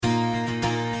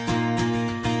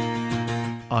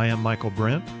I am Michael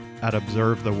Brent at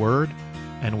Observe the Word,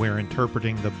 and we're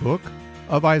interpreting the book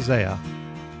of Isaiah.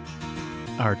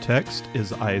 Our text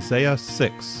is Isaiah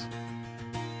 6.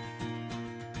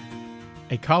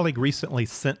 A colleague recently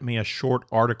sent me a short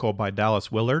article by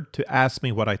Dallas Willard to ask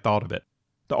me what I thought of it.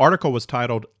 The article was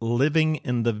titled, Living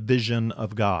in the Vision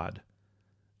of God.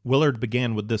 Willard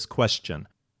began with this question: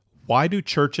 why do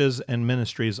churches and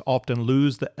ministries often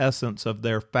lose the essence of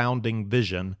their founding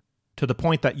vision to the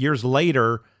point that years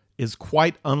later is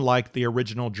quite unlike the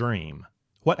original dream?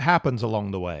 What happens along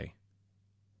the way?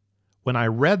 When I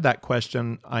read that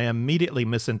question, I immediately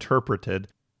misinterpreted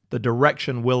the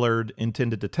direction Willard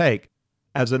intended to take.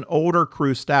 As an older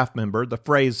Cru staff member, the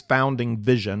phrase founding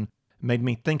vision made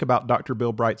me think about Dr.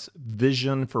 Bill Bright's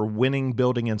vision for winning,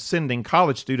 building, and sending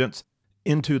college students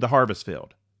into the harvest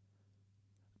field.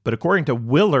 But according to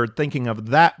Willard, thinking of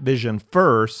that vision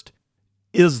first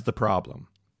is the problem.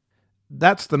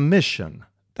 That's the mission.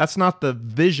 That's not the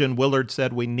vision Willard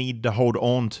said we need to hold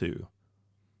on to.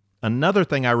 Another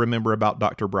thing I remember about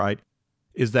Dr. Bright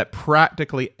is that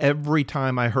practically every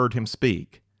time I heard him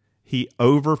speak, he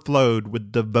overflowed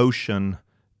with devotion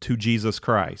to Jesus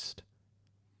Christ.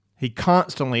 He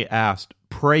constantly asked,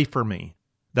 "Pray for me,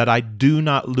 that I do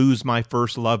not lose my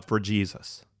first love for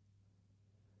Jesus."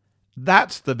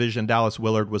 That's the vision Dallas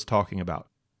Willard was talking about.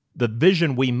 The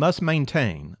vision we must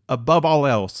maintain, above all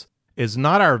else, is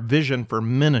not our vision for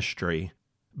ministry,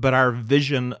 but our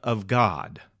vision of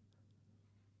God.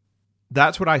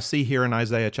 That's what I see here in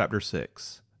Isaiah chapter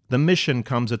 6. The mission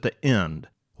comes at the end.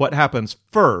 What happens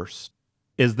first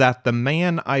is that the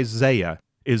man Isaiah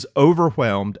is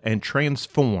overwhelmed and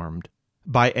transformed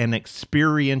by an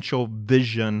experiential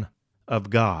vision of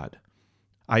God.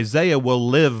 Isaiah will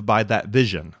live by that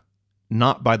vision,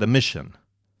 not by the mission.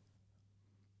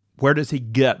 Where does he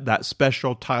get that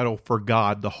special title for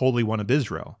God, the Holy One of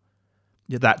Israel?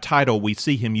 That title we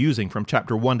see him using from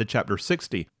chapter 1 to chapter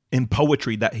 60 in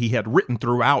poetry that he had written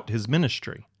throughout his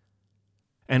ministry.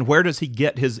 And where does he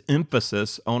get his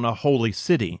emphasis on a holy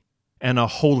city and a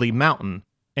holy mountain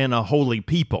and a holy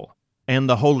people and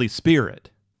the Holy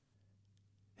Spirit?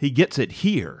 He gets it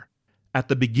here at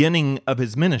the beginning of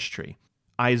his ministry.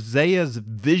 Isaiah's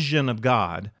vision of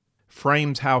God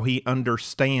frames how he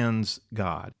understands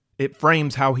God. It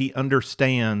frames how he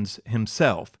understands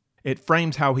himself. It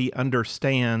frames how he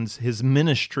understands his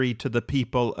ministry to the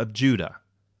people of Judah.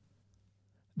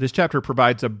 This chapter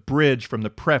provides a bridge from the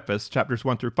preface, chapters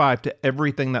 1 through 5, to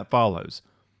everything that follows.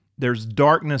 There's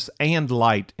darkness and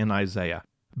light in Isaiah.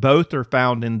 Both are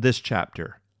found in this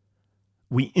chapter.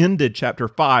 We ended chapter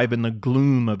 5 in the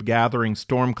gloom of gathering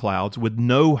storm clouds with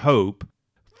no hope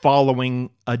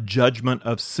following a judgment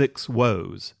of 6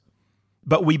 woes.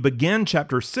 But we begin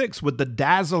chapter 6 with the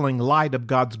dazzling light of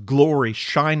God's glory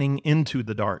shining into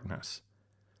the darkness.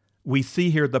 We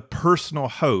see here the personal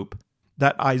hope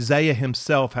that Isaiah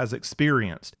himself has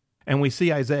experienced, and we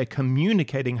see Isaiah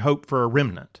communicating hope for a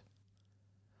remnant.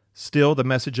 Still, the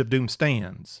message of doom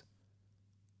stands.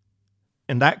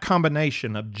 And that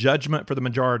combination of judgment for the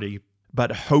majority,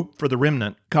 but hope for the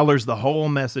remnant, colors the whole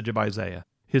message of Isaiah.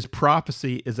 His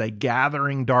prophecy is a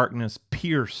gathering darkness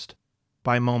pierced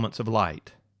by moments of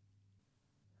light.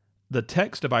 The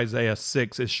text of Isaiah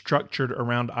 6 is structured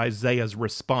around Isaiah's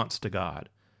response to God.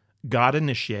 God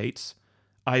initiates.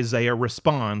 Isaiah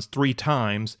responds 3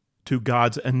 times to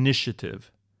God's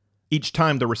initiative. Each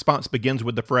time the response begins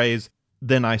with the phrase,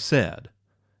 "Then I said."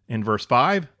 In verse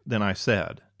 5, "Then I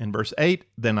said." In verse 8,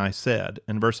 "Then I said."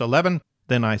 In verse 11,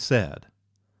 "Then I said."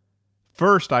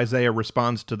 First, Isaiah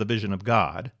responds to the vision of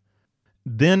God.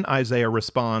 Then Isaiah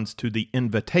responds to the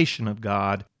invitation of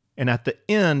God. And at the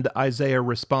end, Isaiah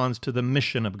responds to the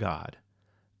mission of God.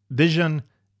 Vision,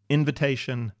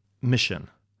 invitation, mission,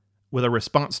 with a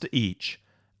response to each.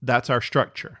 That's our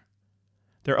structure.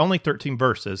 There are only 13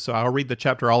 verses, so I'll read the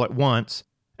chapter all at once,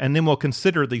 and then we'll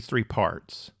consider these 3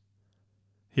 parts.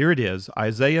 Here it is,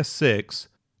 Isaiah 6,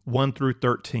 1 through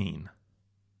 13.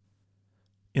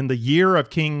 In the year of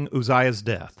King Uzziah's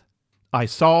death, I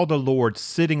saw the Lord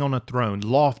sitting on a throne,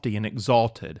 lofty and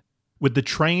exalted, with the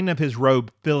train of his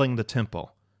robe filling the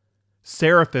temple.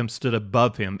 Seraphim stood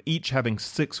above him, each having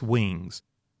 6 wings.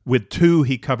 With 2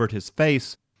 he covered his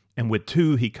face, and with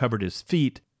 2 he covered his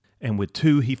feet, and with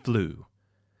 2 he flew.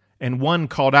 And one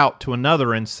called out to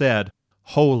another and said,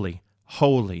 "Holy,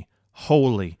 holy,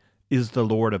 holy is the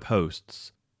Lord of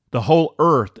hosts. The whole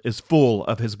earth is full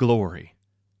of his glory."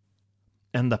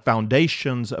 And the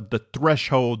foundations of the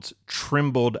thresholds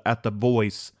trembled at the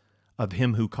voice of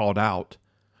him who called out,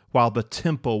 while the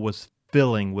temple was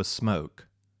filling with smoke.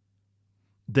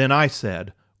 Then I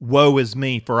said, Woe is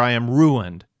me, for I am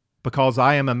ruined, because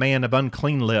I am a man of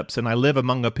unclean lips, and I live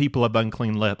among a people of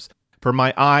unclean lips. For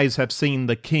my eyes have seen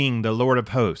the King, the Lord of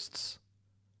hosts.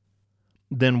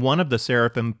 Then one of the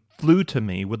seraphim flew to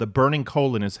me with a burning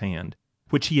coal in his hand,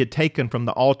 which he had taken from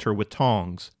the altar with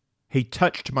tongs. He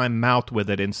touched my mouth with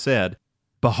it and said,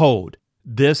 Behold,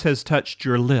 this has touched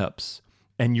your lips,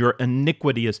 and your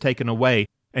iniquity is taken away,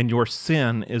 and your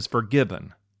sin is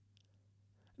forgiven.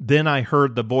 Then I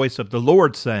heard the voice of the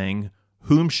Lord saying,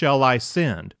 Whom shall I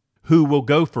send? Who will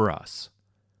go for us?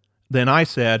 Then I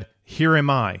said, Here am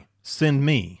I, send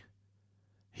me.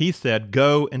 He said,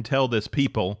 Go and tell this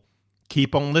people,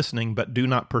 keep on listening, but do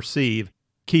not perceive.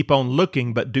 Keep on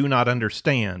looking, but do not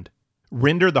understand.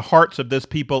 Render the hearts of this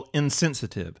people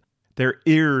insensitive, their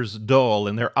ears dull,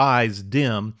 and their eyes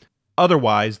dim.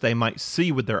 Otherwise they might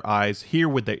see with their eyes, hear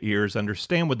with their ears,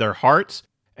 understand with their hearts,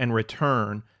 and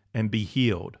return and be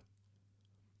healed.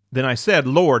 Then I said,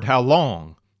 Lord, how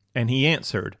long? And he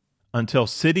answered, Until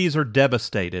cities are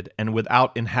devastated and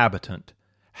without inhabitant,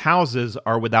 houses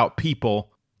are without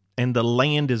people, and the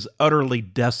land is utterly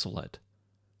desolate.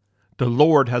 The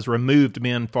Lord has removed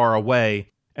men far away,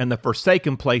 and the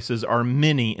forsaken places are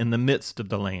many in the midst of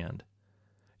the land.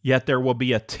 Yet there will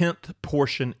be a 10th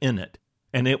portion in it,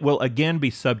 and it will again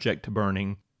be subject to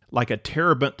burning, like a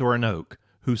terebinth or an oak,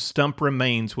 whose stump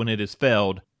remains when it is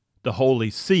felled. The holy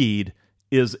seed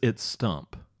is its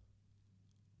stump.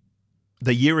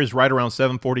 The year is right around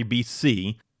 740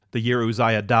 BC, the year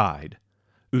Uzziah died.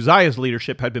 Uzziah's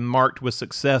leadership had been marked with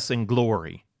success and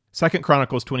glory. 2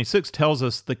 Chronicles 26 tells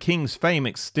us the king's fame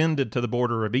extended to the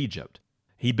border of Egypt.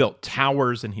 He built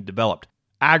towers and he developed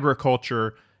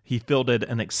agriculture. He fielded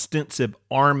an extensive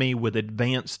army with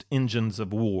advanced engines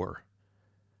of war.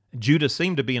 Judah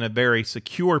seemed to be in a very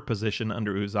secure position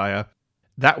under Uzziah.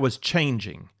 That was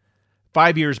changing.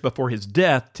 5 years before his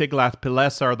death,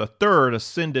 Tiglath-Pileser III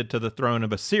ascended to the throne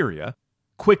of Assyria,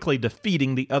 quickly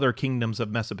defeating the other kingdoms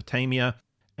of Mesopotamia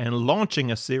and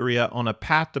launching Assyria on a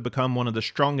path to become one of the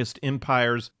strongest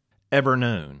empires ever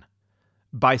known.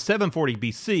 By 740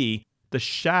 BC, the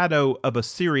shadow of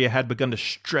Assyria had begun to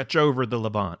stretch over the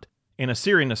Levant, and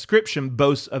Assyrian inscription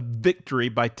boasts of victory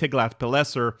by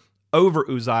Tiglath-Pileser over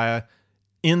Uzziah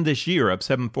in this year of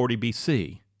 740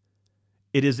 BC.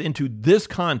 It is into this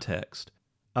context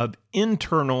of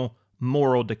internal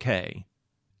moral decay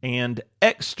and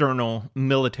external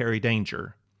military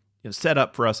danger, set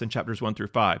up for us in chapters 1 through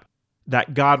 5,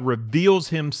 that God reveals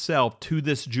himself to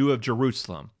this Jew of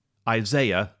Jerusalem,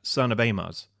 Isaiah, son of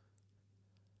Amoz.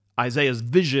 Isaiah's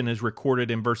vision is recorded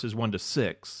in verses 1 to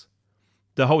 6.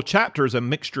 The whole chapter is a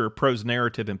mixture of prose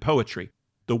narrative and poetry.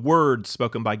 The words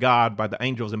spoken by God, by the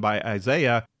angels, and by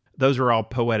Isaiah, those are all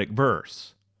poetic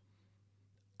verse.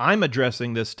 I'm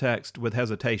addressing this text with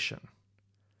hesitation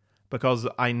because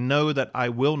I know that I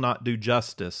will not do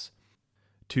justice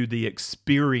to the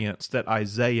experience that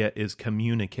Isaiah is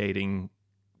communicating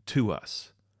to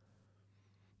us.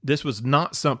 This was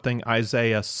not something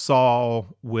Isaiah saw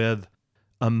with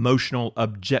emotional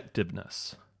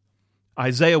objectiveness.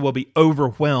 Isaiah will be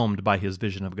overwhelmed by his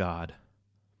vision of God.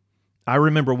 I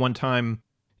remember one time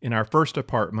in our first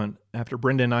apartment, after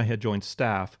Brenda and I had joined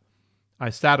staff, I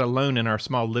sat alone in our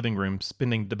small living room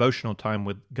spending devotional time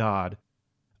with God.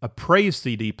 A praise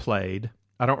CD played.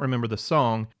 I don't remember the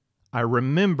song. I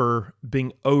remember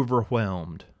being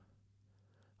overwhelmed.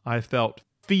 I felt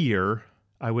fear.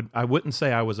 I wouldn't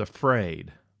say I was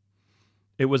afraid.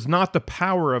 It was not the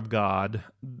power of God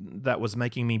that was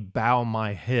making me bow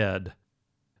my head,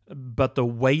 but the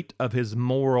weight of his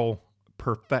moral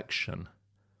perfection.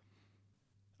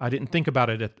 I didn't think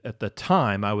about it at the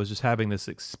time. I was just having this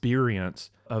experience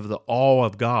of the awe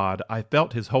of God. I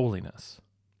felt his holiness.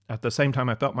 At the same time,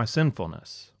 I felt my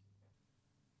sinfulness.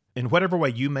 In whatever way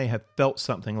you may have felt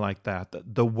something like that,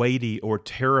 the weighty or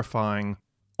terrifying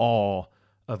awe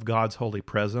of God's holy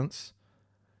presence,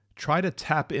 try to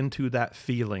tap into that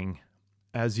feeling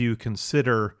as you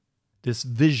consider this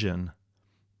vision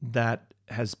that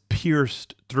has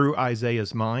pierced through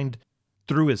Isaiah's mind,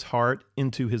 through his heart,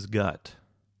 into his gut.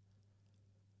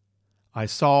 I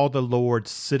saw the Lord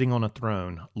sitting on a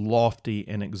throne, lofty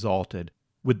and exalted,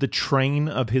 with the train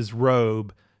of his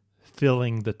robe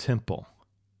filling the temple.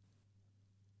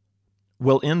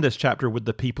 We'll end this chapter with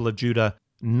the people of Judah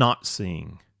not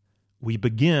seeing. We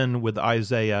begin with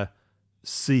Isaiah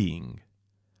seeing.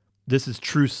 This is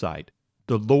true sight.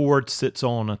 The Lord sits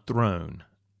on a throne.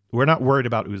 We're not worried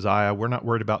about Uzziah. We're not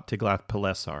worried about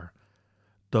Tiglath-Pileser.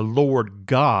 The Lord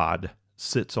God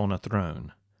sits on a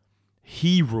throne.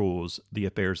 He rules the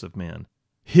affairs of men.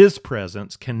 His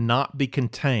presence cannot be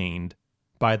contained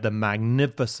by the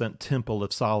magnificent temple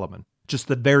of Solomon. Just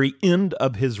the very end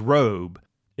of his robe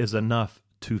is enough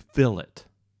to fill it.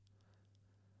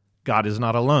 God is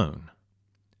not alone.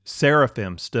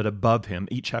 Seraphim stood above him,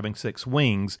 each having 6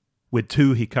 wings. With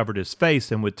 2 he covered his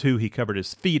face, and with 2 he covered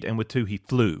his feet, and with 2 he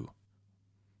flew.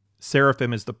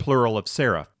 Seraphim is the plural of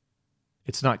seraph.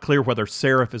 It's not clear whether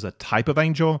seraph is a type of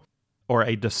angel or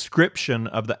a description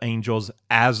of the angels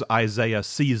as Isaiah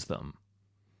sees them.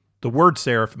 The word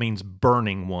seraph means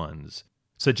burning ones,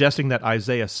 suggesting that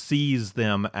Isaiah sees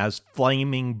them as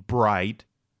flaming bright,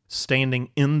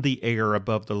 standing in the air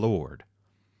above the Lord.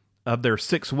 Of their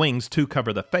 6 wings, 2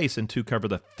 cover the face and 2 cover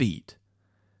the feet.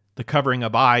 The covering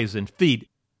of eyes and feet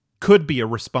could be a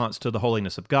response to the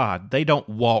holiness of God. They don't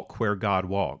walk where God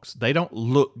walks. They don't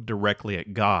look directly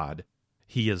at God.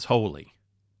 He is holy.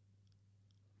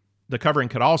 The covering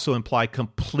could also imply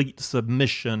complete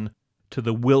submission to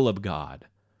the will of God.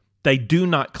 They do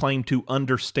not claim to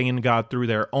understand God through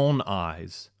their own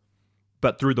eyes,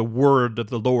 but through the word of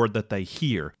the Lord that they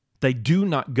hear. They do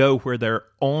not go where their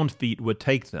own feet would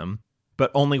take them,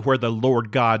 but only where the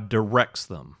Lord God directs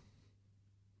them.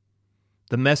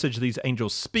 The message these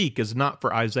angels speak is not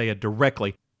for Isaiah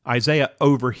directly. Isaiah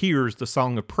overhears the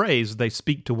song of praise they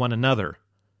speak to one another.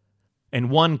 And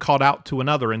one called out to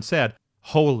another and said,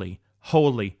 "Holy,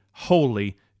 holy,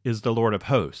 holy is the Lord of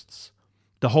hosts.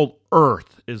 The whole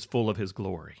earth is full of his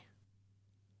glory."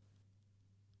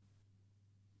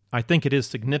 I think it is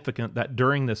significant that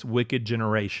during this wicked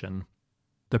generation,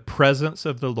 the presence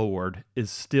of the Lord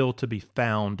is still to be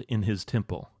found in his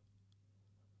temple.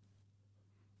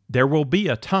 There will be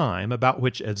a time about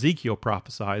which Ezekiel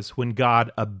prophesies when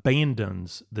God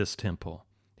abandons this temple.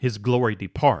 His glory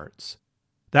departs.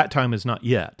 That time is not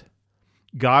yet.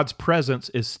 God's presence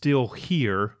is still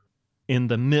here in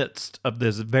the midst of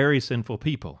this very sinful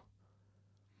people.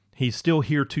 He's still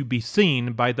here to be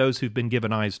seen by those who've been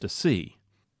given eyes to see.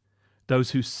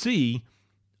 Those who see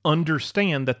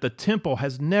understand that the temple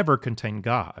has never contained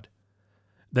God.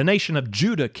 The nation of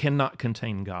Judah cannot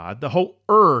contain God. The whole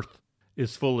earth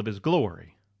is full of his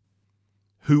glory.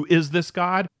 Who is this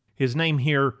God? His name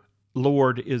here,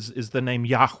 Lord, is the name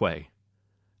Yahweh.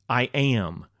 I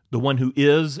am, the one who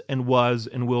is and was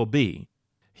and will be.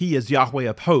 He is Yahweh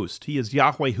of hosts. He is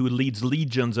Yahweh who leads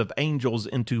legions of angels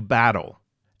into battle.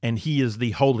 And he is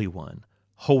the Holy One.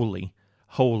 Holy,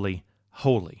 holy,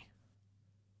 holy.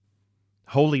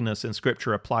 Holiness in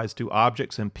Scripture applies to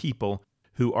objects and people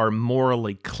who are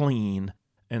morally clean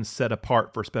and set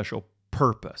apart for special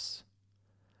purpose.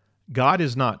 God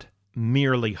is not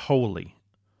merely holy.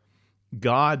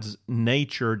 God's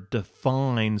nature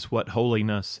defines what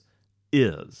holiness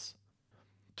is.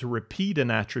 To repeat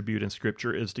an attribute in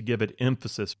Scripture is to give it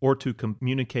emphasis or to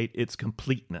communicate its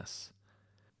completeness.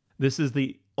 This is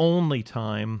the only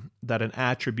time that an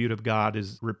attribute of God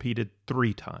is repeated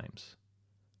 3 times.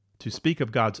 To speak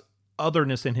of God's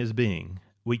otherness in his being,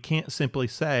 we can't simply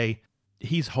say,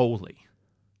 he's holy.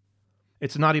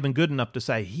 It's not even good enough to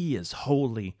say, he is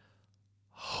holy,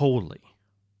 holy.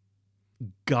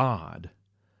 God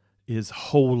is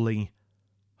holy,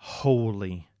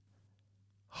 holy,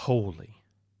 holy.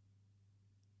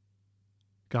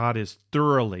 God is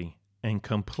thoroughly and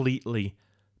completely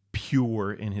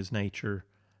pure in his nature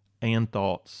and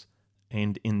thoughts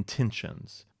and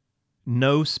intentions.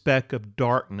 No speck of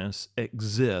darkness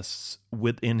exists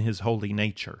within his holy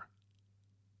nature.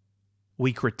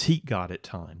 We critique God at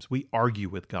times. We argue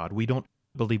with God. We don't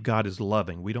believe God is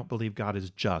loving. We don't believe God is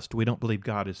just. We don't believe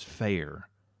God is fair.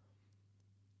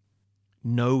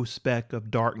 No speck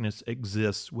of darkness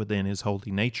exists within his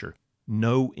holy nature.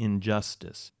 No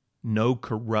injustice, no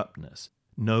corruptness,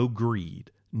 no greed,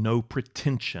 no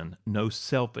pretension, no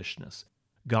selfishness.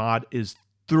 God is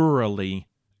thoroughly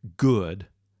good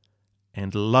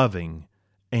and loving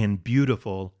and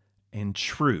beautiful and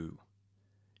true.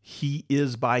 He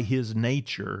is by his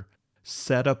nature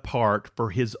set apart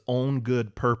for his own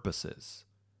good purposes.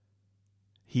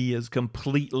 He is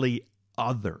completely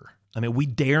other. We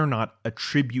dare not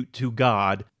attribute to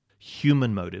God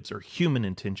human motives or human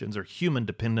intentions or human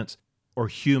dependence or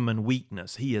human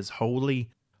weakness. He is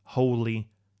holy, holy,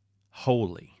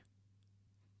 holy.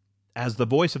 As the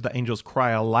voice of the angels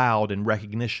cry aloud in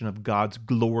recognition of God's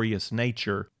glorious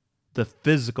nature, the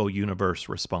physical universe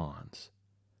responds,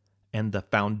 and the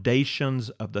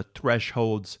foundations of the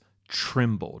thresholds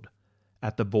trembled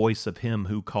at the voice of him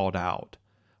who called out,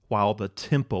 while the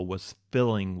temple was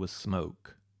filling with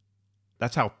smoke.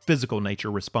 That's how physical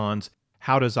nature responds.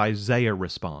 How does Isaiah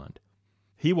respond?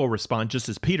 He will respond just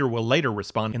as Peter will later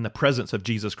respond in the presence of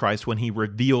Jesus Christ when he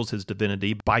reveals his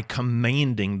divinity by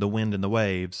commanding the wind and the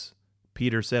waves.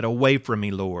 Peter said, "Away from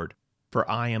me, Lord, for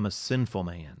I am a sinful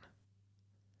man."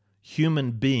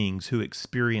 Human beings who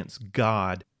experience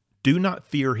God do not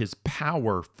fear his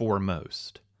power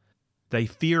foremost. They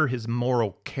fear his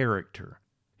moral character,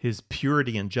 his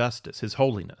purity and justice, his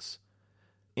holiness.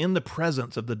 In the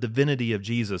presence of the divinity of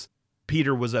Jesus,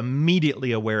 Peter was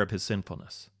immediately aware of his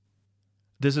sinfulness.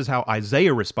 This is how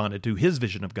Isaiah responded to his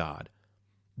vision of God.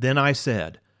 Then I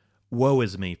said, "Woe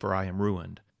is me, for I am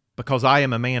ruined, because I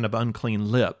am a man of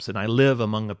unclean lips, and I live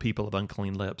among a people of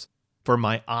unclean lips. For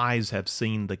my eyes have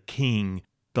seen the King,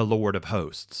 the Lord of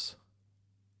hosts."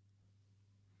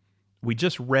 We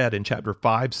just read in chapter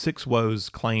 5 6 woes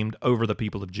claimed over the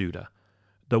people of Judah.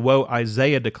 The woe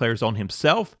Isaiah declares on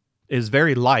himself is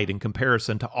very light in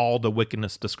comparison to all the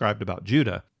wickedness described about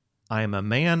Judah. I am a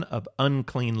man of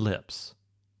unclean lips.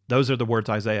 Those are the words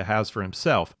Isaiah has for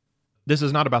himself. This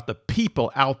is not about the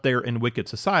people out there in wicked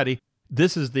society.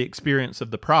 This is the experience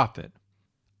of the prophet.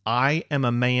 I am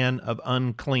a man of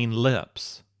unclean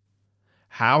lips.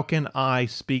 How can I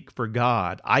speak for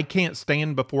God? I can't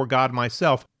stand before God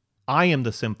myself. I am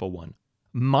the sinful one.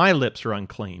 My lips are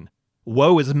unclean.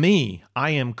 Woe is me.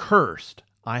 I am cursed.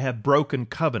 I have broken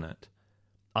covenant.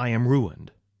 I am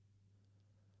ruined.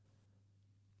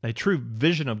 A true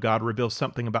vision of God reveals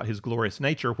something about his glorious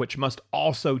nature, which must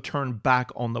also turn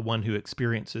back on the one who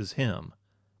experiences him.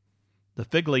 The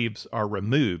fig leaves are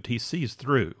removed. He sees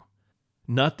through.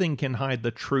 Nothing can hide the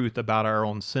truth about our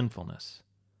own sinfulness.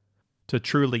 To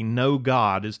truly know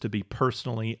God is to be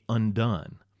personally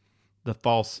undone. The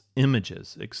false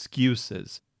images,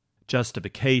 excuses,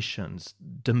 justifications,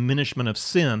 diminishment of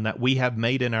sin that we have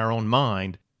made in our own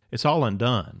mind, it's all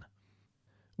undone.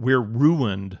 We're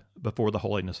ruined before the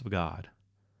holiness of God.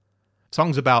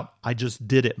 Songs about, I just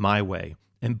did it my way,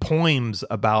 and poems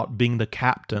about being the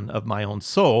captain of my own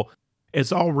soul,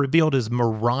 it's all revealed as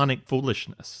moronic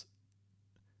foolishness.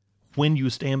 When you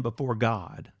stand before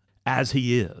God, as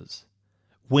he is,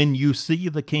 when you see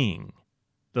the King,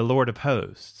 the Lord of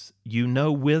hosts, you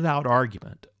know without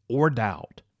argument or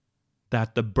doubt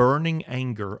that the burning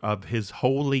anger of his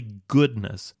holy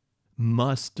goodness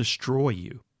must destroy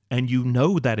you, and you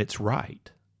know that it's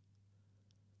right.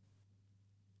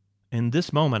 In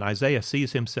this moment, Isaiah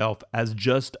sees himself as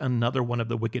just another one of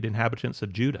the wicked inhabitants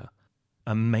of Judah,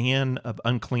 a man of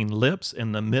unclean lips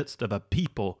in the midst of a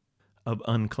people of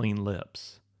unclean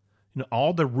lips.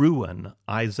 All the ruin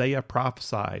Isaiah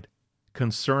prophesied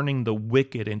concerning the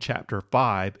wicked in chapter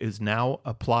 5 is now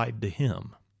applied to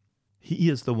him. He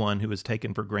is the one who has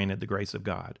taken for granted the grace of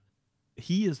God.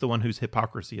 He is the one whose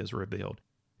hypocrisy is revealed.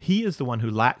 He is the one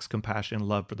who lacks compassion and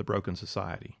love for the broken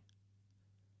society.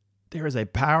 There is a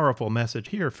powerful message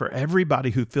here for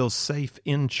everybody who feels safe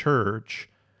in church,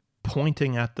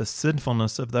 pointing at the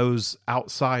sinfulness of those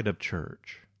outside of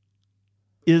church.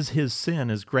 Is his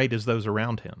sin as great as those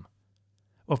around him?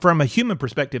 Well, from a human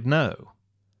perspective, no.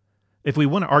 If we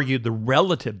want to argue the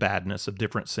relative badness of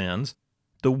different sins,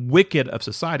 the wicked of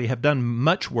society have done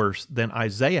much worse than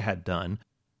Isaiah had done,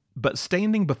 but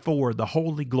standing before the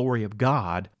holy glory of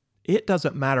God, it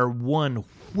doesn't matter one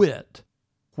whit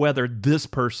whether this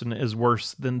person is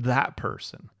worse than that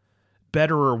person.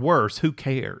 Better or worse, who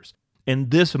cares? In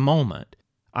this moment,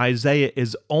 Isaiah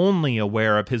is only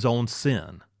aware of his own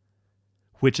sin,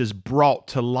 which is brought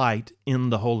to light in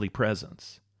the holy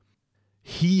presence.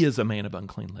 He is a man of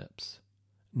unclean lips,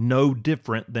 no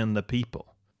different than the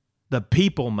people. The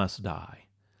people must die.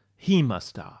 He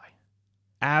must die.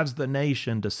 As the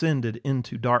nation descended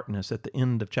into darkness at the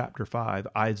end of chapter 5,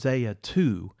 Isaiah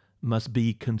too must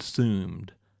be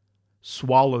consumed,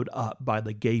 swallowed up by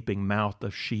the gaping mouth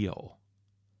of Sheol.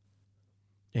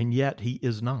 And yet he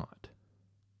is not.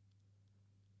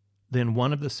 Then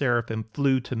one of the seraphim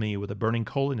flew to me with a burning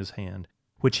coal in his hand,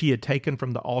 which he had taken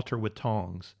from the altar with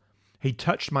tongs. He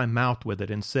touched my mouth with it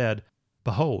and said,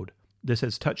 "Behold, this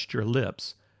has touched your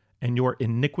lips, and your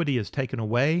iniquity is taken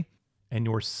away, and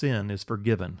your sin is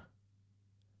forgiven."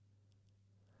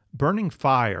 Burning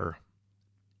fire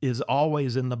is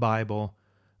always in the Bible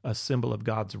a symbol of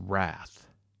God's wrath,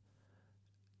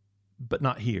 but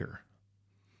not here.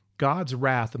 God's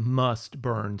wrath must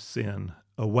burn sin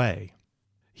away.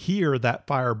 Here, that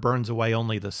fire burns away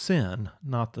only the sin,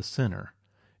 not the sinner.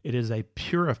 It is a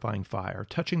purifying fire,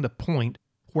 touching the point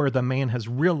where the man has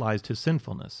realized his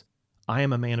sinfulness. I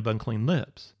am a man of unclean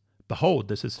lips. Behold,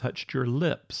 this has touched your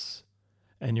lips,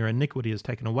 and your iniquity is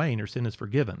taken away, and your sin is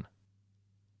forgiven.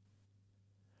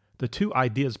 The two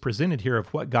ideas presented here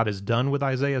of what God has done with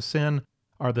Isaiah's sin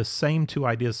are the same two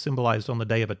ideas symbolized on the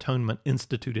Day of Atonement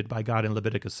instituted by God in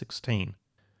Leviticus 16.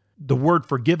 The word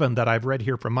forgiven that I've read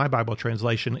here from my Bible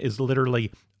translation is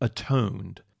literally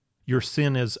atoned. Your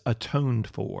sin is atoned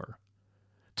for.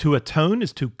 To atone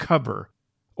is to cover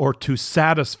or to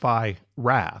satisfy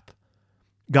wrath.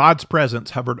 God's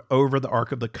presence hovered over the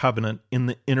Ark of the Covenant in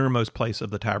the innermost place of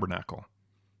the tabernacle.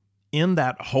 In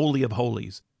that Holy of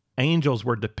Holies, angels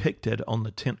were depicted on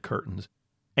the tent curtains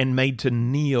and made to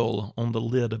kneel on the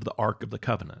lid of the Ark of the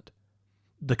Covenant.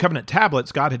 The covenant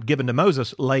tablets God had given to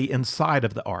Moses lay inside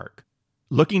of the Ark.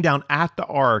 Looking down at the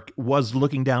Ark was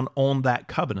looking down on that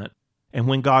covenant, and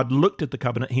when God looked at the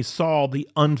covenant, he saw the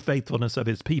unfaithfulness of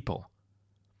his people.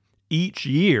 Each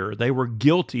year, they were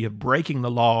guilty of breaking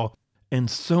the law in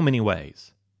so many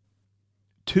ways.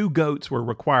 2 goats were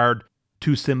required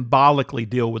to symbolically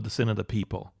deal with the sin of the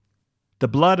people. The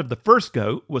blood of the first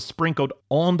goat was sprinkled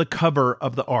on the cover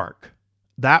of the ark.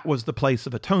 That was the place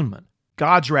of atonement.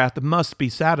 God's wrath must be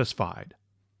satisfied.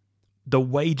 The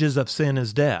wages of sin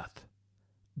is death.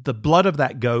 The blood of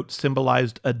that goat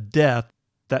symbolized a death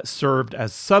that served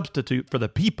as substitute for the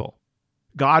people.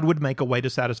 God would make a way to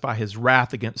satisfy his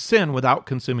wrath against sin without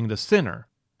consuming the sinner.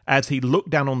 As he looked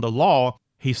down on the law,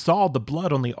 he saw the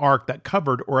blood on the ark that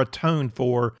covered or atoned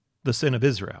for the sin of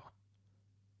Israel.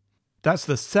 That's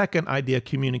the second idea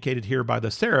communicated here by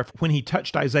the seraph when he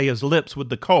touched Isaiah's lips with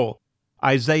the coal.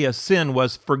 Isaiah's sin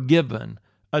was forgiven,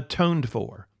 atoned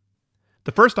for.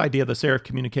 The first idea the seraph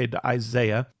communicated to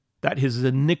Isaiah, that his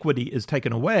iniquity is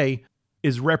taken away,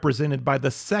 is represented by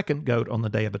the second goat on the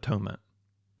Day of Atonement.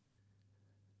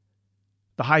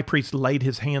 The high priest laid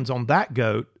his hands on that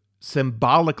goat,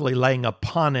 symbolically laying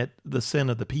upon it the sin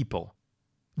of the people.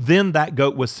 Then that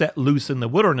goat was set loose in the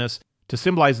wilderness to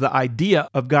symbolize the idea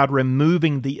of God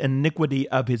removing the iniquity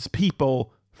of his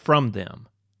people from them.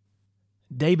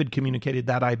 David communicated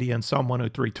that idea in Psalm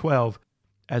 103:12.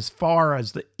 As far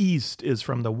as the east is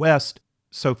from the west,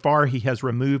 so far he has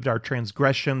removed our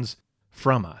transgressions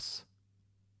from us.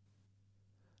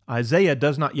 Isaiah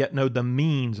does not yet know the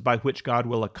means by which God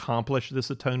will accomplish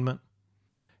this atonement.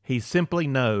 He simply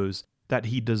knows that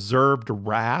he deserved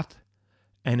wrath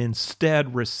and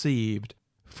instead received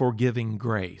forgiving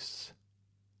grace.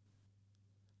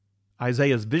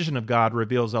 Isaiah's vision of God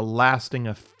reveals a lasting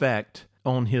effect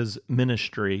on his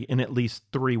ministry in at least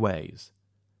 3 ways.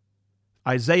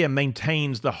 Isaiah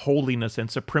maintains the holiness and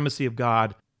supremacy of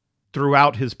God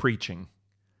throughout his preaching.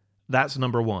 That's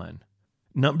number 1.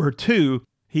 Number 2,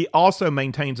 he also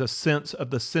maintains a sense of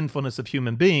the sinfulness of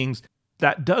human beings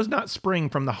that does not spring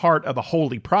from the heart of a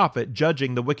holy prophet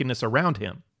judging the wickedness around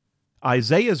him.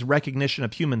 Isaiah's recognition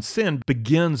of human sin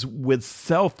begins with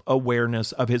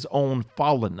self-awareness of his own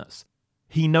fallenness.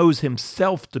 He knows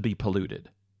himself to be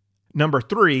polluted. Number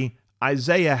 3,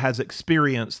 Isaiah has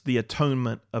experienced the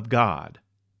atonement of God.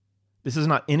 This is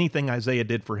not anything Isaiah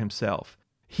did for himself.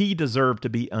 He deserved to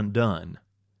be undone.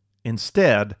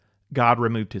 Instead, God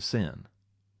removed his sin.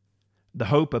 The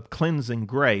hope of cleansing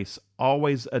grace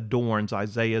always adorns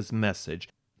Isaiah's message,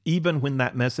 even when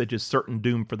that message is certain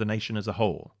doom for the nation as a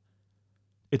whole.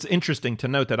 It's interesting to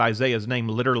note that Isaiah's name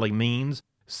literally means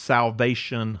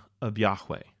salvation of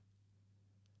Yahweh.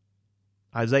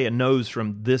 Isaiah knows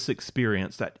from this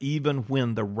experience that even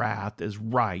when the wrath is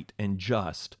right and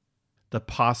just, the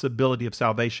possibility of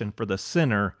salvation for the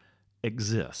sinner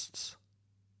exists.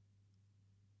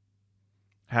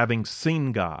 Having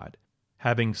seen God,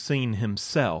 having seen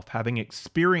himself, having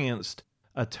experienced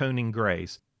atoning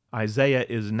grace, Isaiah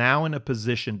is now in a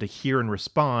position to hear and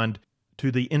respond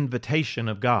to the invitation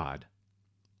of God.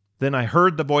 Then I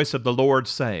heard the voice of the Lord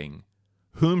saying,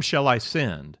 "Whom shall I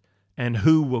send, and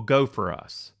who will go for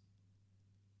us?"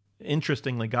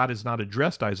 Interestingly, God has not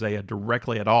addressed Isaiah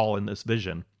directly at all in this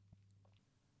vision.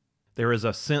 There is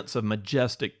a sense of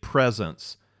majestic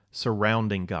presence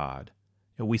surrounding God.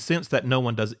 And we sense that no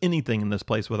one does anything in this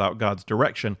place without God's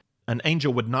direction. An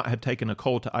angel would not have taken a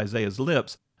coal to Isaiah's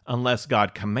lips unless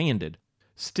God commanded.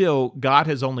 Still, God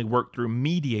has only worked through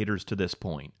mediators to this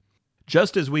point.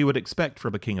 Just as we would expect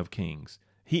from a King of Kings,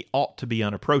 he ought to be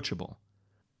unapproachable.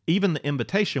 Even the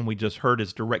invitation we just heard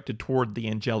is directed toward the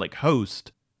angelic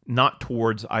host, not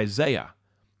towards Isaiah.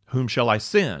 Whom shall I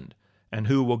send, and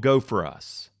who will go for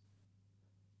us?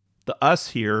 The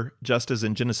us here, just as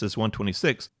in Genesis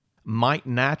 1:26, might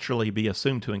naturally be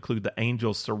assumed to include the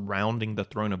angels surrounding the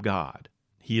throne of God.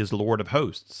 He is Lord of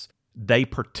hosts. They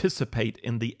participate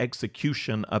in the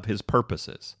execution of his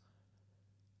purposes.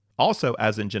 Also,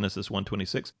 as in Genesis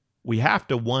 1:26, we have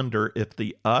to wonder if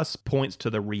the us points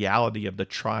to the reality of the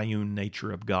triune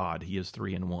nature of God. He is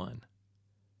 3 in 1.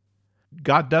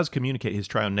 God does communicate his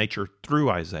triune nature through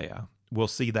Isaiah. We'll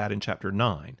see that in chapter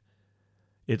 9.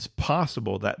 It's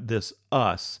possible that this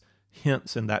us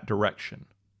hints in that direction.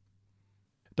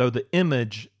 Though the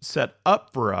image set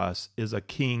up for us is a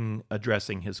king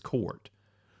addressing his court.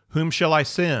 Whom shall I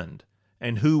send,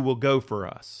 and who will go for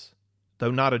us?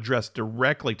 Though not addressed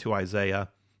directly to Isaiah,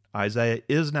 Isaiah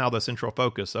is now the central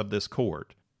focus of this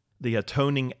court. The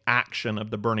atoning action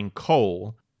of the burning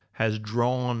coal has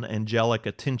drawn angelic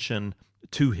attention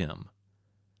to him.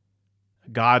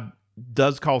 God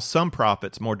does call some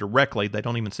prophets more directly. They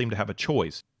don't even seem to have a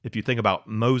choice. If you think about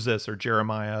Moses or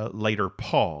Jeremiah, later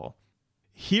Paul.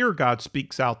 Here God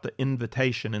speaks out the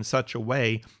invitation in such a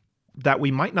way that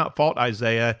we might not fault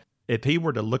Isaiah if he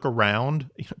were to look around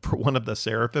for one of the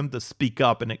seraphim to speak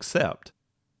up and accept.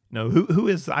 Who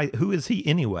is he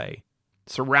anyway,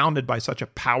 surrounded by such a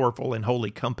powerful and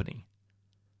holy company?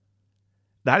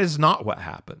 That is not what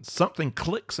happens. Something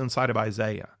clicks inside of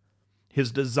Isaiah.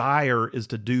 His desire is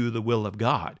to do the will of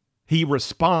God. He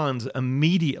responds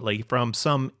immediately from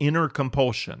some inner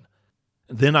compulsion.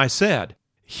 Then I said,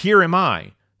 "Here am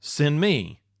I, send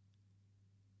me."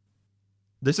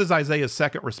 This is Isaiah's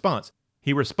second response.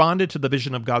 He responded to the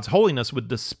vision of God's holiness with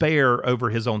despair over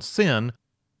his own sin.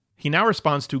 He now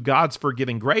responds to God's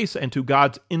forgiving grace and to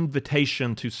God's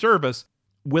invitation to service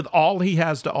with all he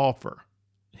has to offer.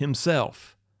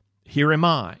 Himself. Here am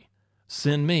I.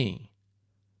 Send me.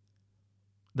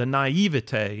 The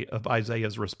naivete of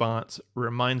Isaiah's response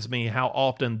reminds me how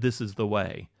often this is the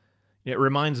way. It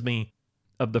reminds me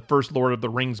of the first Lord of the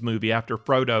Rings movie after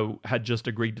Frodo had just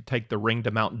agreed to take the ring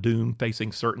to Mount Doom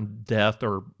facing certain death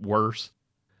or worse.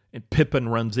 And Pippin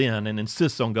runs in and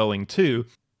insists on going too.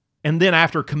 And then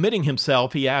after committing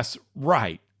himself, he asks,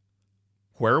 "Right,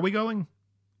 where are we going?"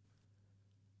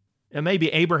 And maybe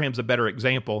Abraham's a better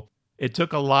example. It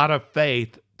took a lot of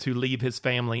faith to leave his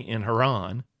family in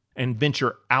Haran and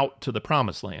venture out to the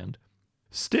promised land.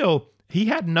 Still, he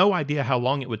had no idea how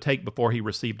long it would take before he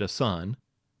received a son.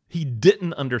 He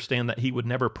didn't understand that he would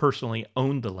never personally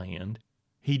own the land.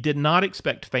 He did not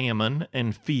expect famine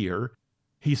and fear.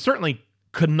 He certainly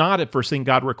could not have foreseen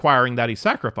God requiring that he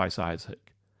sacrifice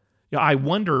Isaac. I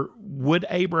wonder, would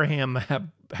Abraham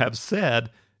have said,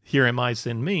 "Here am I,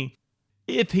 send me,"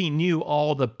 if he knew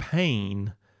all the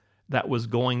pain that was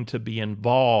going to be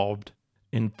involved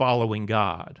in following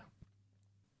God?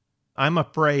 I'm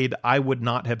afraid I would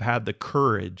not have had the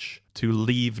courage to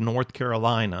leave North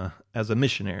Carolina as a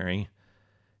missionary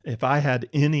if I had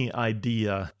any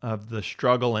idea of the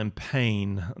struggle and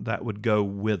pain that would go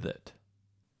with it.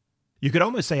 You could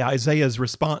almost say Isaiah's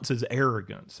response is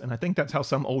arrogance, and I think that's how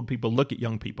some old people look at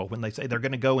young people when they say they're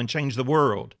going to go and change the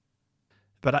world.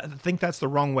 But I think that's the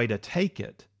wrong way to take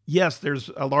it. Yes, there's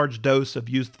a large dose of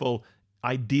youthful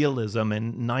idealism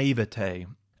and naivete.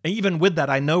 And even with that,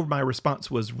 I know my response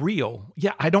was real.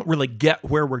 Yeah, I don't really get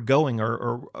where we're going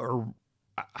or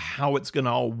how it's going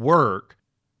to all work.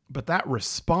 But that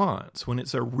response, when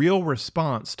it's a real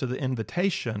response to the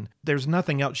invitation, there's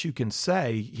nothing else you can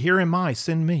say. Here am I,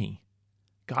 send me.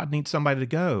 God needs somebody to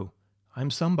go. I'm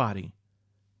somebody.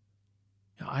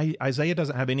 Isaiah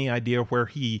doesn't have any idea where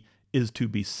he is to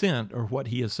be sent or what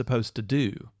he is supposed to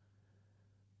do.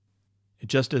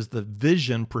 Just as the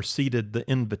vision preceded the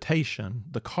invitation,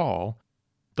 the call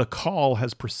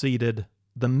has preceded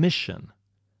the mission.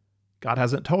 God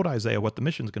hasn't told Isaiah what the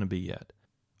mission is going to be yet.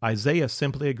 Isaiah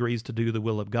simply agrees to do the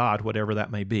will of God, whatever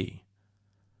that may be.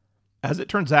 As it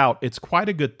turns out, it's quite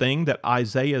a good thing that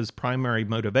Isaiah's primary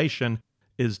motivation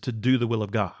is to do the will of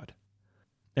God,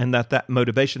 and that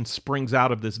motivation springs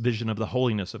out of this vision of the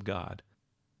holiness of God,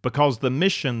 because the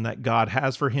mission that God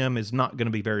has for him is not going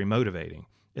to be very motivating.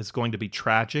 It's going to be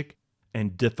tragic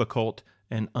and difficult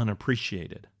and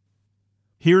unappreciated.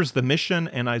 Here's the mission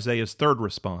and Isaiah's third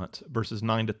response, verses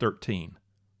 9 to 13.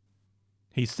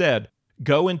 He said,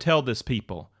 "Go and tell this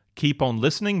people, keep on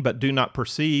listening but do not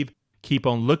perceive, keep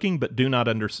on looking but do not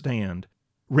understand.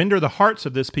 Render the hearts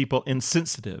of this people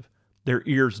insensitive, their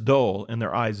ears dull and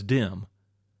their eyes dim.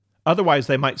 Otherwise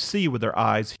they might see with their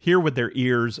eyes, hear with their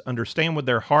ears, understand with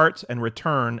their hearts, and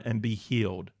return and be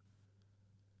healed."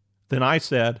 Then I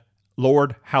said,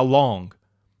 "Lord, how long?"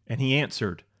 And he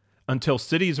answered, "Until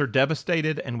cities are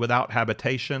devastated and without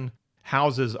habitation,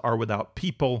 houses are without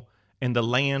people, and the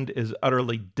land is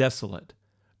utterly desolate.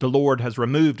 The Lord has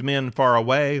removed men far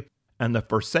away, and the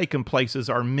forsaken places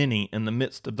are many in the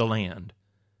midst of the land.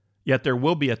 Yet there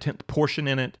will be a tenth portion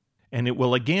in it, and it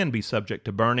will again be subject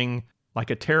to burning, like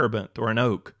a terebinth or an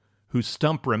oak, whose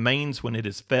stump remains when it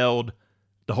is felled.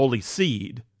 The holy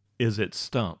seed is its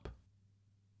stump."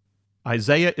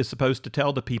 Isaiah is supposed to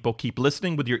tell the people, keep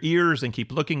listening with your ears and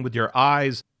keep looking with your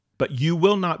eyes, but you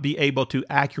will not be able to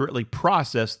accurately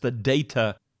process the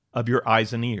data of your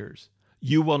eyes and ears.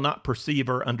 You will not perceive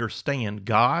or understand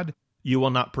God. You will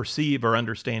not perceive or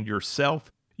understand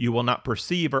yourself. You will not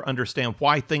perceive or understand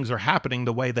why things are happening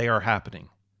the way they are happening.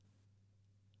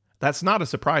 That's not a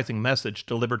surprising message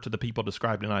delivered to the people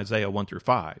described in Isaiah 1 through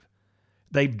 5.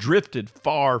 They've drifted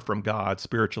far from God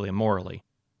spiritually and morally.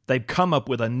 They've come up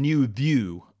with a new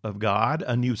view of God,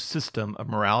 a new system of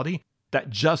morality that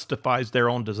justifies their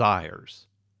own desires.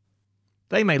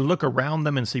 They may look around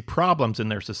them and see problems in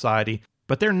their society,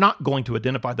 but they're not going to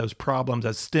identify those problems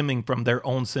as stemming from their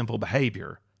own sinful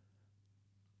behavior.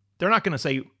 They're not going to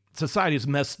say society is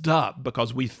messed up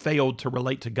because we failed to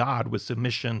relate to God with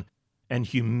submission and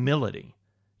humility.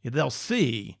 They'll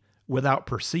see without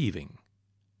perceiving.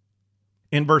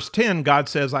 In verse 10, God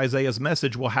says Isaiah's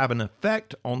message will have an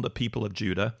effect on the people of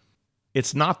Judah.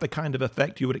 It's not the kind of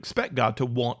effect you would expect God to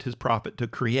want his prophet to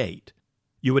create.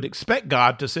 You would expect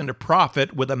God to send a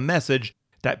prophet with a message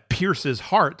that pierces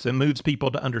hearts and moves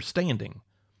people to understanding.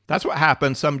 That's what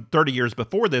happened some 30 years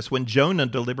before this when Jonah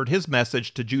delivered his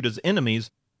message to Judah's enemies,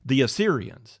 the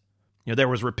Assyrians. There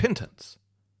was repentance.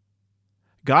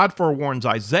 God forewarns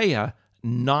Isaiah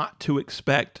not to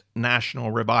expect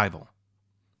national revival.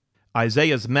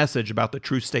 Isaiah's message about the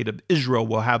true state of Israel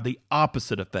will have the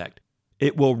opposite effect.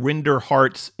 It will render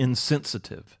hearts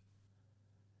insensitive.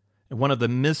 And one of the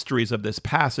mysteries of this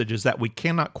passage is that we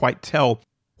cannot quite tell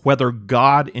whether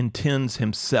God intends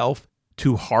himself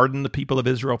to harden the people of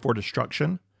Israel for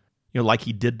destruction, like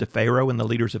he did to Pharaoh and the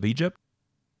leaders of Egypt,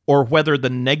 or whether the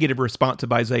negative response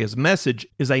of Isaiah's message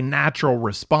is a natural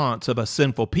response of a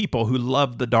sinful people who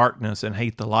love the darkness and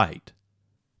hate the light.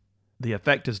 The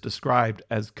effect is described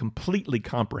as completely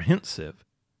comprehensive.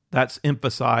 That's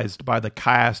emphasized by the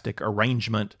chiastic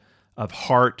arrangement of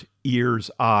heart,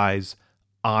 ears, eyes,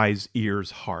 eyes,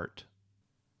 ears, heart.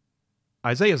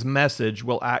 Isaiah's message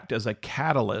will act as a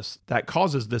catalyst that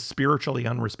causes this spiritually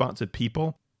unresponsive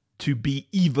people to be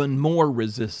even more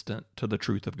resistant to the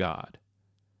truth of God.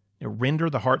 Render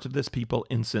the hearts of this people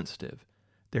insensitive,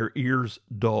 their ears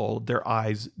dull, their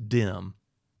eyes dim.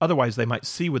 Otherwise, they might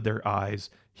see with their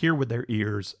eyes, hear with their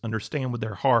ears, understand with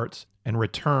their hearts, and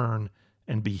return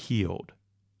and be healed.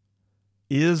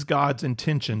 Is God's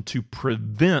intention to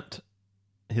prevent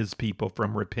his people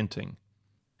from repenting?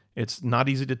 It's not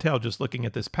easy to tell just looking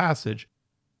at this passage.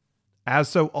 As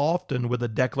so often with a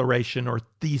declaration or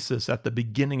thesis at the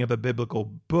beginning of a biblical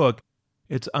book,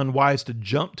 it's unwise to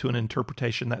jump to an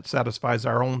interpretation that satisfies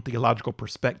our own theological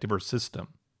perspective or system,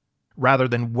 rather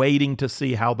than waiting to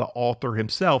see how the author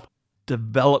himself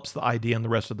develops the idea in the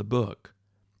rest of the book.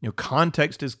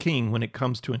 Context is king when it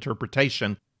comes to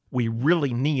interpretation. We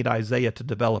really need Isaiah to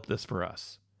develop this for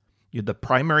us. The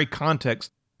primary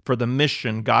context for the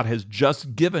mission God has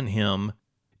just given him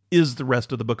is the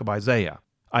rest of the book of Isaiah.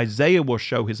 Isaiah will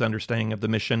show his understanding of the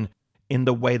mission in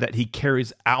the way that he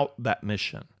carries out that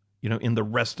mission, in the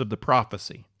rest of the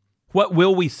prophecy. What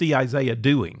will we see Isaiah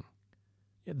doing?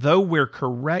 Though we're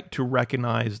correct to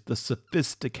recognize the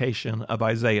sophistication of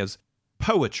Isaiah's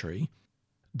poetry,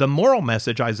 the moral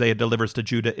message Isaiah delivers to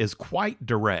Judah is quite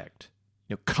direct.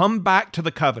 Come back to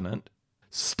the covenant,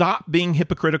 stop being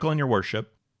hypocritical in your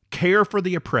worship, care for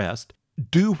the oppressed,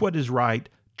 do what is right,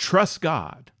 trust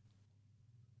God.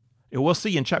 We'll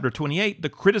see in chapter 28 the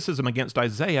criticism against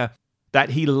Isaiah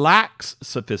that he lacks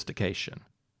sophistication.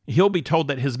 He'll be told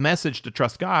that his message to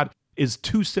trust God is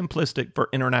too simplistic for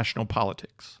international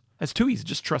politics. That's too easy.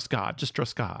 Just trust God. Just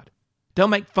trust God. They'll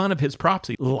make fun of his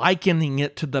prophecy, likening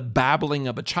it to the babbling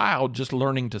of a child just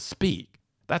learning to speak.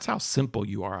 That's how simple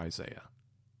you are, Isaiah.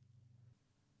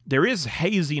 There is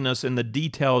haziness in the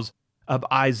details of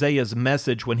Isaiah's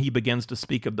message when he begins to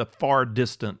speak of the far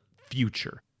distant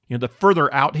future. The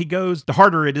further out he goes, the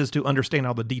harder it is to understand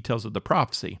all the details of the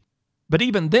prophecy. But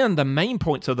even then, the main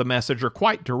points of the message are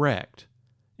quite direct.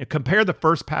 Compare the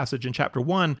first passage in chapter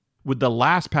 1 with the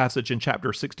last passage in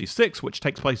chapter 66, which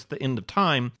takes place at the end of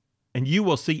time, and you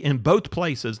will see in both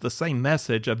places the same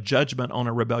message of judgment on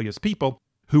a rebellious people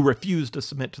who refuse to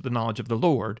submit to the knowledge of the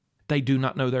Lord. They do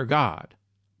not know their God.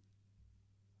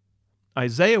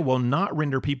 Isaiah will not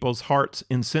render people's hearts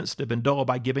insensitive and dull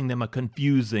by giving them a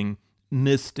confusing,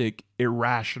 mystic,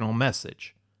 irrational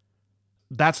message.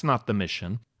 That's not the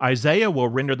mission. Isaiah will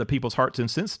render the people's hearts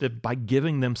insensitive by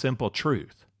giving them simple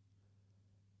truth.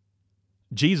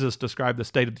 Jesus described the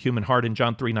state of the human heart in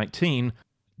John 3:19.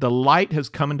 The light has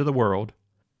come into the world,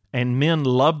 and men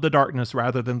loved the darkness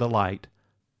rather than the light,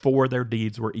 for their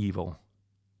deeds were evil.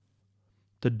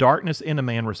 The darkness in a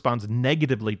man responds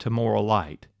negatively to moral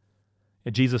light.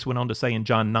 And Jesus went on to say in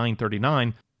John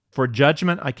 9:39, "For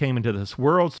judgment I came into this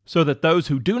world, so that those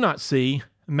who do not see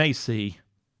may see,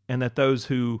 and that those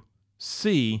who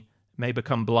see may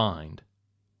become blind."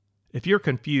 If you're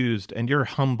confused and you're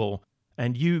humble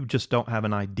and you just don't have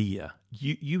an idea,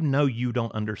 you know you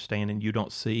don't understand and you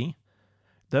don't see,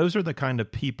 those are the kind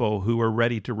of people who are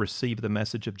ready to receive the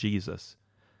message of Jesus.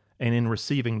 And in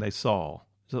receiving, they saw.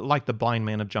 So like the blind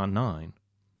man of John 9.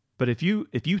 But if you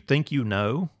think you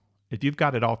know, if you've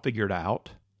got it all figured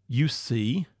out, you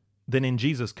see, then in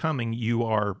Jesus' coming, you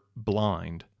are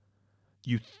blind.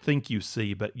 You think you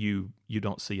see, but you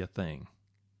don't see a thing.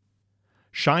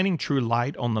 Shining true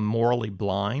light on the morally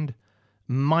blind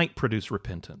might produce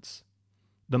repentance.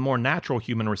 The more natural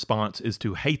human response is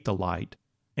to hate the light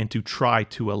and to try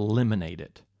to eliminate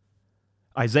it.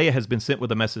 Isaiah has been sent with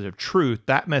a message of truth.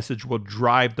 That message will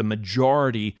drive the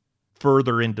majority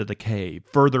further into the cave,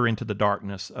 further into the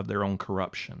darkness of their own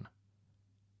corruption.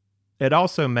 It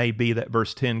also may be that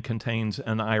verse 10 contains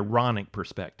an ironic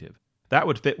perspective. That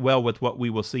would fit well with what we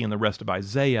will see in the rest of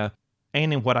Isaiah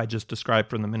and in what I just described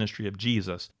from the ministry of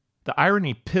Jesus. The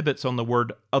irony pivots on the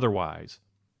word otherwise.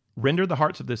 Render the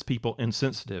hearts of this people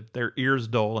insensitive, their ears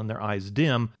dull and their eyes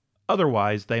dim.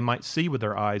 Otherwise, they might see with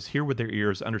their eyes, hear with their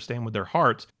ears, understand with their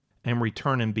hearts, and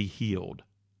return and be healed.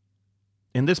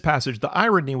 In this passage, the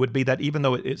irony would be that even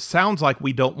though it sounds like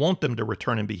we don't want them to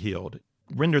return and be healed,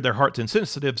 render their hearts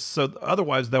insensitive, so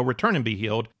otherwise they'll return and be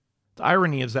healed, the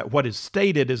irony is that what is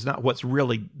stated is not what's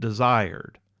really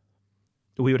desired.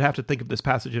 We would have to think of this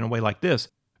passage in a way like this: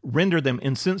 render them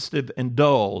insensitive and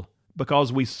dull,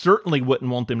 because we certainly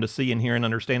wouldn't want them to see and hear and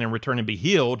understand and return and be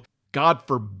healed. God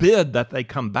forbid that they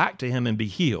come back to him and be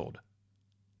healed.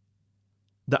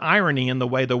 The irony in the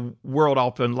way the world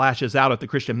often lashes out at the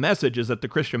Christian message is that the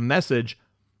Christian message,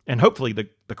 and hopefully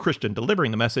the Christian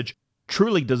delivering the message,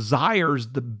 truly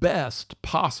desires the best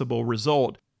possible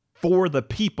result for the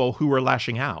people who are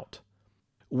lashing out.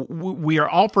 We are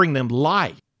offering them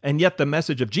life, and yet the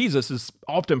message of Jesus is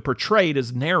often portrayed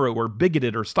as narrow or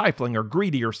bigoted or stifling or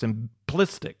greedy or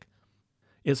simplistic.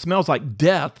 It smells like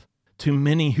death to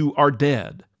many who are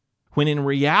dead, when in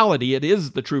reality it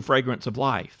is the true fragrance of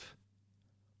life.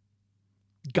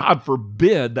 God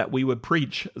forbid that we would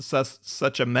preach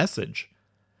such a message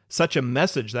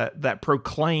that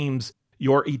proclaims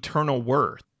your eternal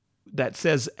worth, that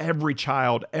says every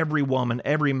child, every woman,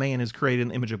 every man is created in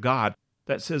the image of God,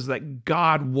 that says that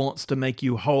God wants to make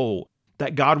you whole,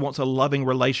 that God wants a loving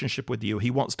relationship with you.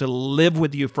 He wants to live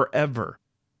with you forever.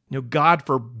 God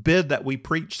forbid that we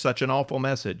preach such an awful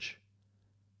message.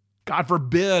 God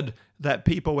forbid that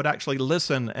people would actually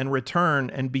listen and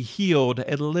return and be healed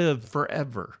and live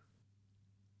forever.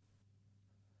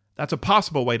 That's a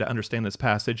possible way to understand this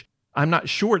passage. I'm not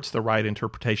sure it's the right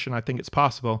interpretation. I think it's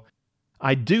possible.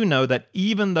 I do know that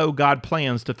even though God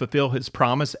plans to fulfill his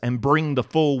promise and bring the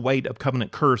full weight of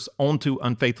covenant curse onto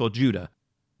unfaithful Judah,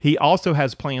 he also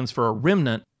has plans for a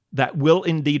remnant that will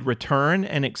indeed return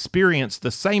and experience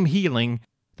the same healing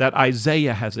that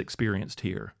Isaiah has experienced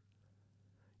here.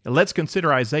 Now, let's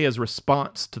consider Isaiah's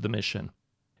response to the mission.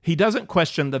 He doesn't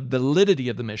question the validity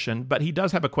of the mission, but he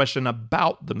does have a question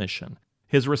about the mission.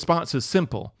 His response is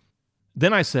simple.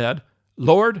 Then I said,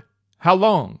 "Lord, how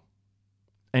long?"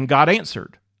 And God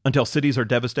answered, "Until cities are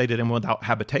devastated and without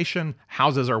habitation,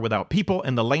 houses are without people,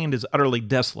 and the land is utterly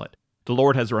desolate. The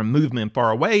Lord has removed men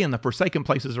far away, and the forsaken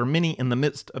places are many in the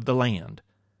midst of the land.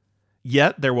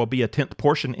 Yet there will be a tenth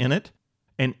portion in it,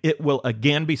 and it will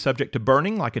again be subject to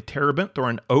burning like a terebinth or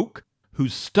an oak,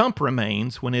 whose stump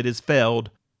remains when it is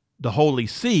felled. The holy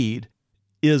seed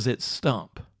is its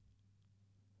stump."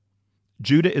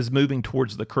 Judah is moving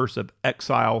towards the curse of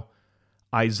exile.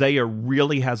 Isaiah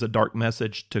really has a dark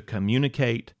message to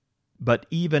communicate, but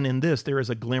even in this, there is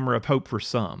a glimmer of hope for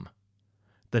some.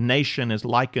 The nation is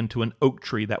likened to an oak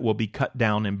tree that will be cut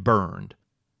down and burned.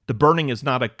 The burning is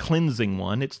not a cleansing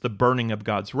one, it's the burning of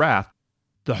God's wrath.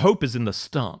 The hope is in the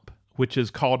stump, which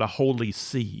is called a holy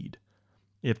seed.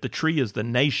 If the tree is the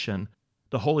nation,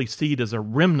 the holy seed is a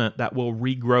remnant that will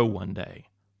regrow one day.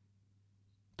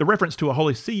 The reference to a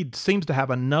holy seed seems to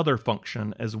have another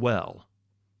function as well.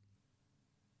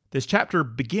 This chapter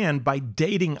began by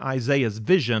dating Isaiah's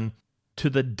vision to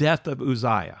the death of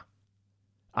Uzziah.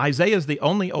 Isaiah is the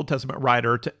only Old Testament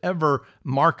writer to ever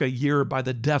mark a year by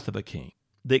the death of a king.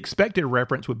 The expected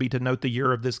reference would be to note the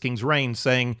year of this king's reign,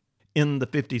 saying, "in the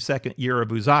 52nd year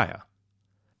of Uzziah."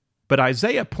 But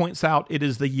Isaiah points out it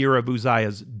is the year of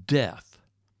Uzziah's death.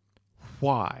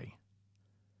 Why?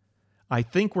 I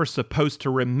think we're supposed to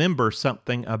remember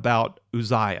something about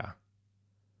Uzziah.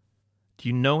 Do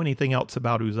you know anything else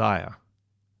about Uzziah?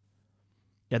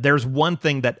 Yeah, there's one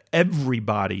thing that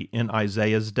everybody in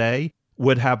Isaiah's day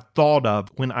would have thought of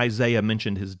when Isaiah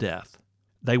mentioned his death.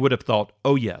 They would have thought,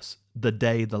 oh yes, the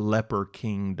day the leper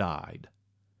king died.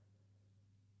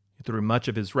 Through much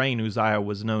of his reign, Uzziah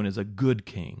was known as a good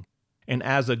king. And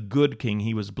as a good king,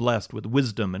 he was blessed with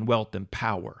wisdom and wealth and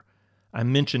power. I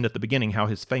mentioned at the beginning how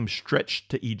his fame stretched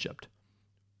to Egypt.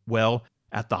 Well,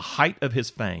 at the height of his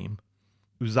fame,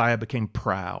 Uzziah became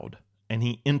proud, and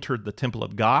he entered the temple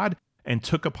of God and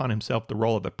took upon himself the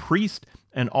role of a priest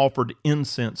and offered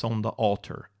incense on the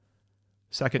altar.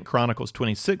 2 Chronicles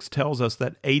 26 tells us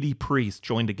that 80 priests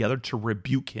joined together to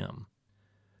rebuke him.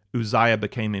 Uzziah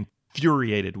became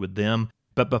infuriated with them,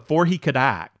 but before he could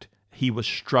act, he was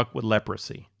struck with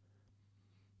leprosy.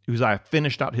 Uzziah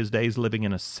finished out his days living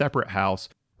in a separate house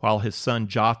while his son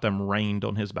Jotham reigned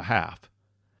on his behalf.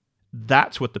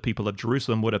 That's what the people of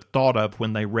Jerusalem would have thought of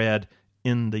when they read,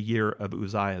 "in the year of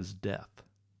Uzziah's death."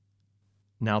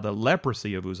 Now, the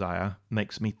leprosy of Uzziah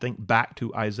makes me think back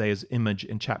to Isaiah's image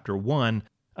in chapter 1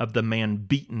 of the man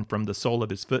beaten from the sole of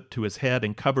his foot to his head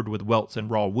and covered with welts and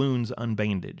raw wounds,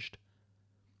 unbandaged.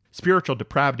 Spiritual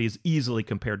depravity is easily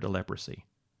compared to leprosy.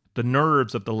 The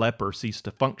nerves of the leper cease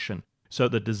to function, so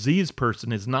the diseased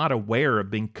person is not aware of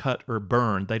being cut or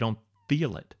burned. They don't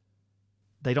feel it.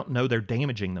 They don't know they're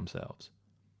damaging themselves.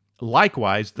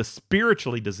 Likewise, the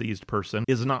spiritually diseased person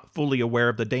is not fully aware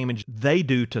of the damage they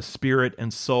do to spirit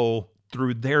and soul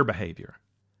through their behavior.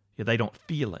 Yet they don't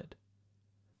feel it.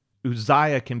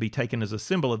 Uzziah can be taken as a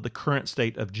symbol of the current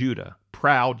state of Judah,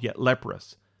 proud yet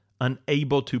leprous,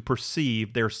 unable to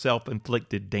perceive their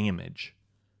self-inflicted damage.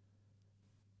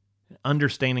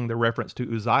 Understanding the reference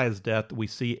to Uzziah's death, we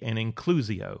see an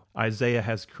inclusio Isaiah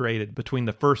has created between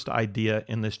the first idea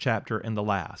in this chapter and the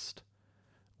last.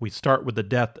 We start with the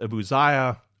death of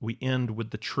Uzziah, we end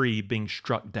with the tree being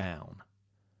struck down.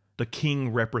 The king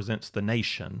represents the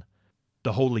nation.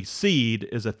 The holy seed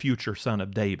is a future son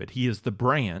of David. He is the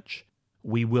branch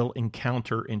we will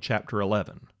encounter in chapter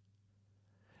 11.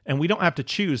 And we don't have to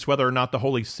choose whether or not the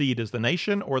holy seed is the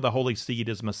nation or the holy seed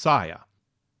is Messiah.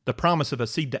 The promise of a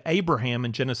seed to Abraham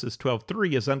in Genesis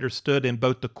 12:3 is understood in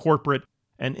both the corporate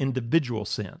and individual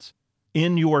sense.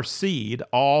 In your seed,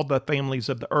 all the families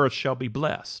of the earth shall be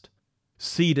blessed.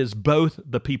 Seed is both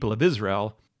the people of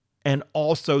Israel and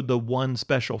also the one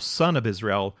special son of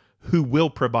Israel who will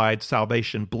provide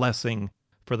salvation blessing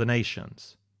for the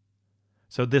nations.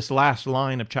 So this last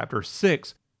line of chapter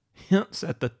 6 hints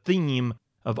at the theme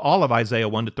of all of Isaiah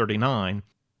 1-39,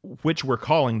 which we're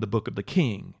calling the book of the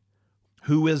king.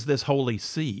 Who is this holy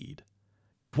seed?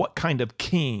 What kind of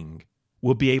king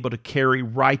will be able to carry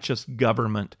righteous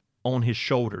government on his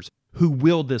shoulders? Who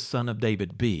will this son of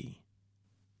David be?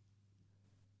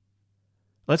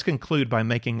 Let's conclude by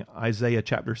making Isaiah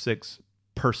chapter 6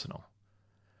 personal.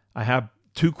 I have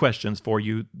 2 questions for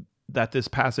you that this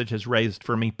passage has raised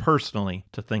for me personally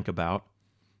to think about.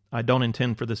 I don't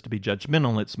intend for this to be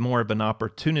judgmental. It's more of an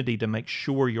opportunity to make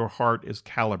sure your heart is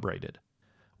calibrated.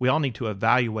 We all need to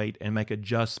evaluate and make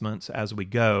adjustments as we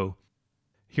go.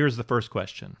 Here's the first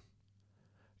question.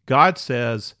 God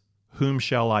says, "Whom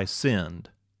shall I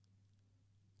send?"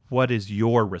 What is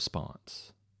your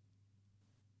response?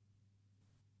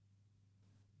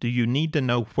 Do you need to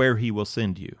know where he will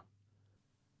send you?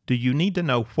 Do you need to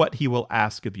know what he will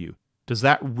ask of you? Does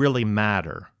that really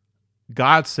matter?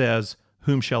 God says,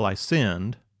 "Whom shall I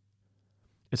send?"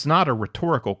 It's not a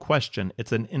rhetorical question,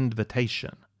 it's an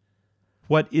invitation.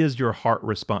 What is your heart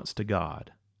response to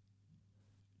God?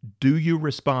 Do you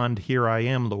respond, "Here I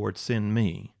am, Lord, send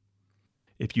me"?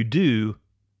 If you do,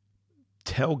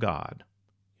 tell God.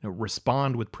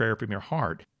 Respond with prayer from your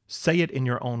heart. Say it in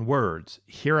your own words.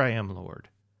 "Here I am, Lord,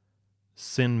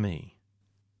 send me."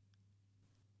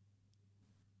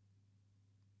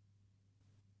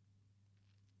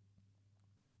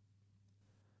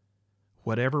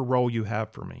 Whatever role you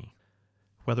have for me,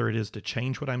 whether it is to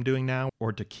change what I'm doing now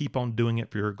or to keep on doing it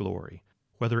for your glory,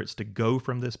 whether it's to go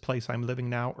from this place I'm living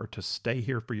now or to stay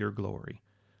here for your glory,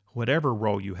 whatever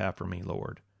role you have for me,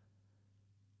 Lord,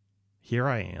 here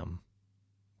I am,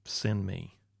 send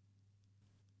me.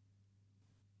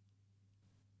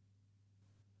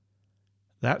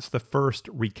 That's the first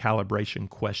recalibration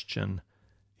question.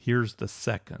 Here's the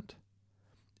second.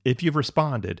 If you've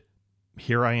responded,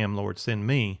 "Here I am, Lord, send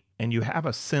me," and you have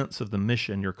a sense of the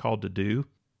mission you're called to do,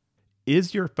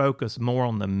 is your focus more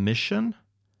on the mission,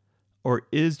 or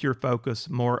is your focus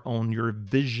more on your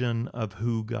vision of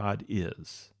who God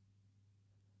is?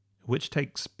 Which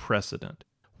takes precedent?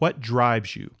 What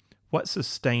drives you? What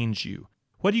sustains you?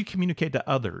 What do you communicate to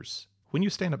others? When you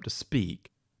stand up to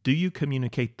speak, do you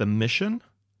communicate the mission,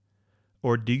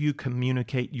 or do you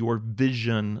communicate your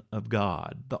vision of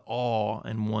God, the awe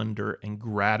and wonder and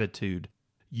gratitude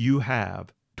you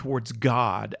have towards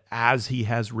God as he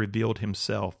has revealed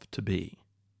himself to be?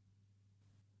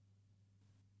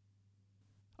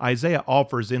 Isaiah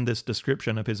offers in this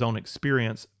description of his own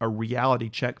experience a reality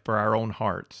check for our own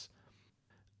hearts.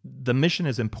 The mission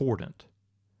is important,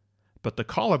 but the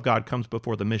call of God comes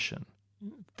before the mission.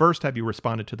 First, have you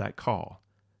responded to that call?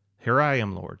 Here I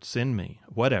am, Lord, send me,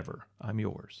 whatever, I'm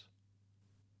yours.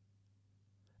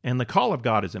 And the call of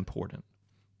God is important,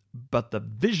 but the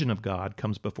vision of God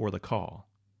comes before the call.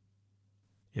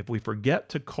 If we forget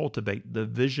to cultivate the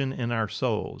vision in our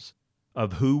souls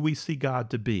of who we see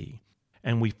God to be,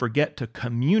 and we forget to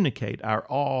communicate our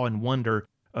awe and wonder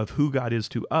of who God is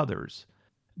to others,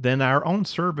 then our own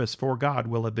service for God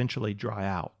will eventually dry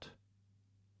out.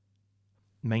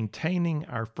 Maintaining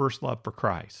our first love for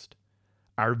Christ,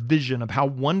 our vision of how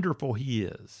wonderful He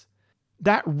is,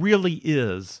 that really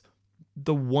is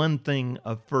the one thing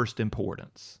of first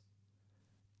importance.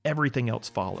 Everything else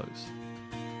follows.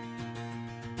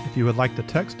 If you would like the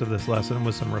text of this lesson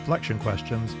with some reflection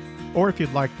questions, or if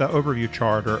you'd like the overview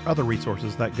chart or other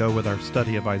resources that go with our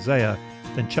study of Isaiah,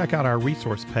 then check out our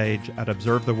resource page at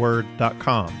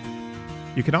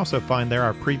observetheword.com. You can also find there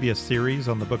our previous series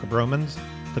on the book of Romans,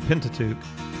 the Pentateuch,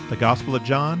 the Gospel of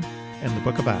John, and the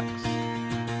book of Acts.